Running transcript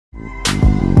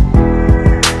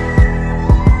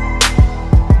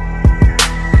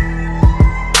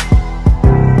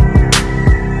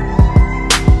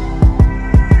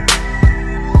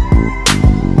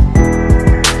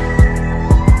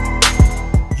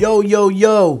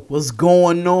Yo, what's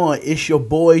going on? It's your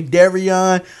boy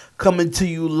Darion coming to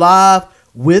you live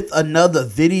with another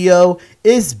video.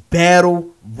 It's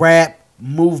Battle Rap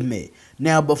Movement.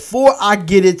 Now, before I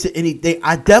get into anything,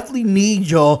 I definitely need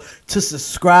y'all to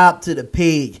subscribe to the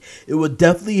page. It would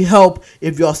definitely help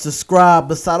if y'all subscribe.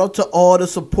 But shout out to all the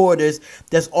supporters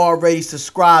that's already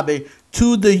subscribing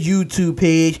to the YouTube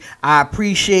page. I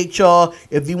appreciate y'all.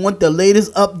 If you want the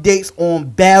latest updates on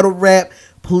battle rap,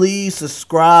 please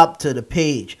subscribe to the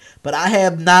page. But I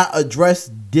have not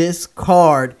addressed this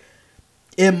card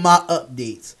in my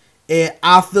updates, and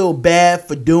I feel bad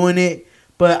for doing it.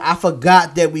 But I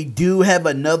forgot that we do have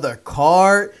another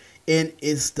card, and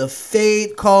it's the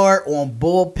Fade card on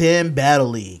Bullpen Battle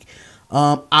League.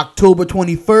 October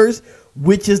 21st,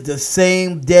 which is the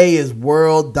same day as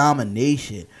World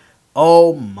Domination.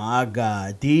 Oh my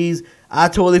God. I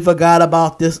totally forgot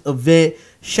about this event.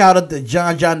 Shout out to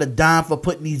John the Don for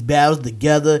putting these battles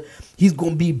together. He's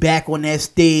going to be back on that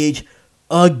stage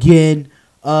again.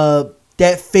 That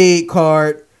Fade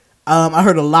card. I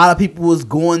heard a lot of people was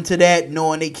going to that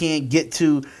knowing they can't get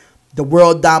to the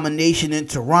World Domination in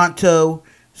Toronto.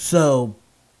 So,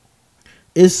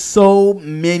 it's so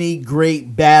many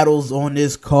great battles on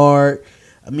this card.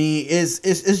 I mean, it's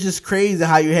just crazy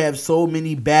how you have so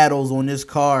many battles on this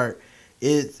card.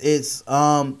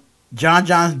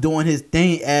 John's doing his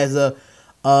thing as a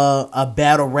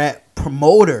battle rap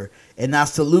promoter, and I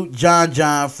salute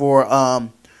John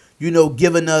for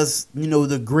giving us,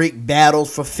 the great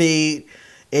battles for Fade.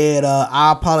 And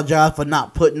I apologize for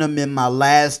not putting them in my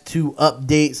last two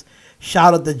updates.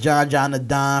 Shout out to John the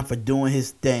Don for doing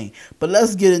his thing. But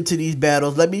let's get into these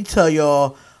battles. Let me tell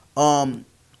y'all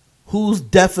who's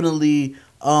definitely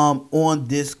on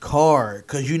this card.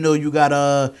 Because you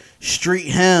got Street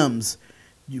Hems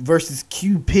versus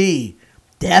QP.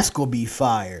 That's going to be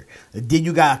fire. Then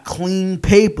you got Clean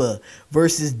Paper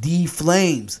versus D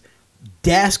Flames.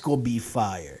 That's gonna be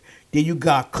fire. Then you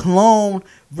got Qleen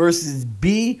versus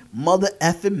B Mother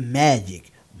Effing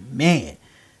Magic. Man,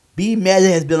 B Magic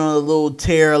has been on a little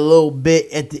tear a little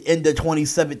bit at the end of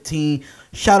 2017.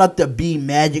 Shout out to B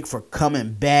Magic for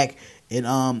coming back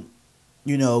and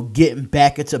getting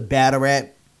back into battle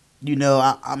rap.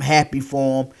 I'm happy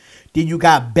for him. Then you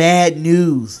got Bad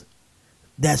News.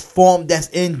 That's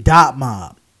in Dot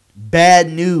Mob.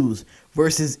 Bad News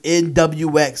versus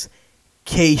NWX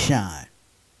K-Shine.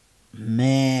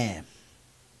 Man,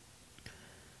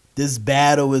 this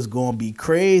battle is going to be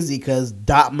crazy because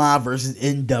Dot Mob versus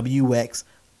NWX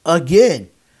again.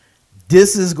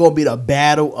 This is going to be the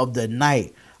battle of the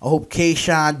night. I hope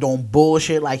K-Shine don't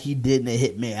bullshit like he did in the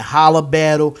Hitman Holla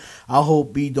battle. I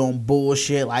hope he don't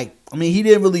bullshit he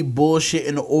didn't really bullshit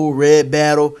in the Old Red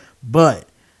battle, but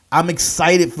I'm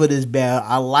excited for this battle.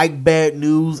 I like Bad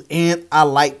News and I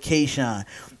like K-Shine.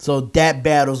 So that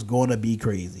battle's going to be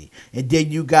crazy. And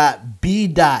then you got B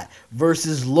Dot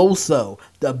versus Loso,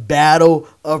 the battle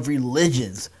of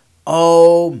religions.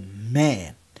 Oh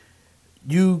man.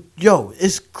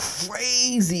 It's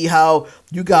crazy how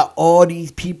you got all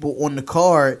these people on the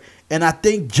card. And I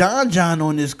think John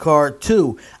on this card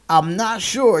too. I'm not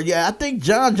sure. Yeah, I think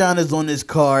John is on this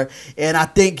card. And I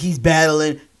think he's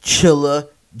battling Chilla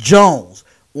Jones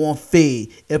on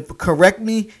Fade. Correct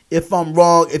me if I'm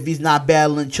wrong if he's not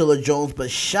battling Chilla Jones,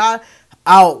 but shout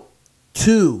out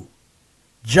to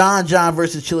John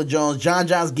versus Chilla Jones.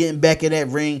 John's getting back in that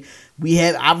ring.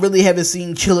 I really haven't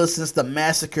seen Chilla since the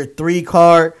Massacre 3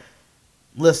 card.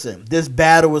 Listen, this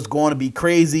battle is going to be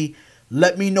crazy.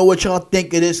 Let me know what y'all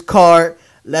think of this card.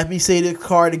 Let me say this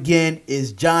card again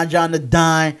is John the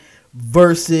Don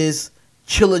versus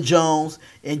Chilla Jones,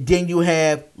 and then you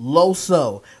have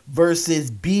Loso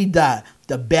versus B Dot,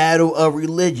 the battle of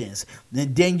religions.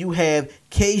 And then you have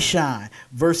K-Shine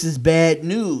versus Bad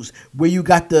News, where you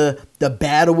got the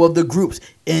battle of the groups,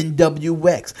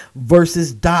 NWX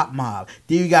versus Dot Mob.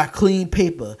 Then you got Clean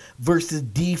Paper versus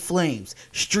D Flames,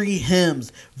 Street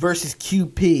Hems versus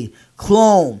QP,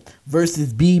 Qleen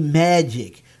versus B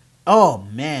Magic. Oh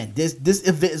man, this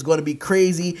event is going to be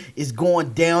crazy. It's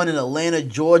going down in Atlanta,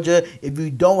 Georgia. If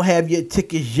you don't have your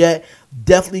tickets yet,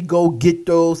 definitely go get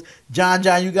those. John,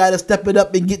 you got to step it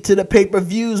up and get to the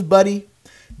pay-per-views, buddy.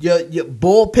 Your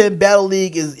Bullpen Battle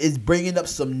League is bringing up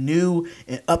some new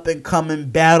and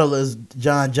up-and-coming battlers,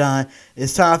 John.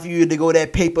 It's time for you to go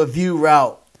that pay-per-view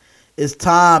route. It's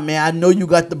time, man. I know you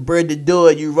got the bread to do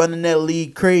it. You're running that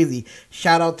league crazy.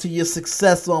 Shout out to your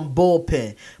success on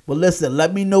Bullpen. But listen,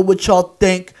 let me know what y'all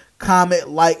think. Comment,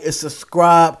 like, and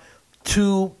subscribe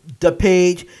to the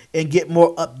page and get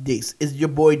more updates. It's your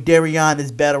boy Darion, this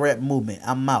Battle Rap Movement.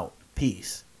 I'm out.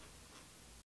 Peace.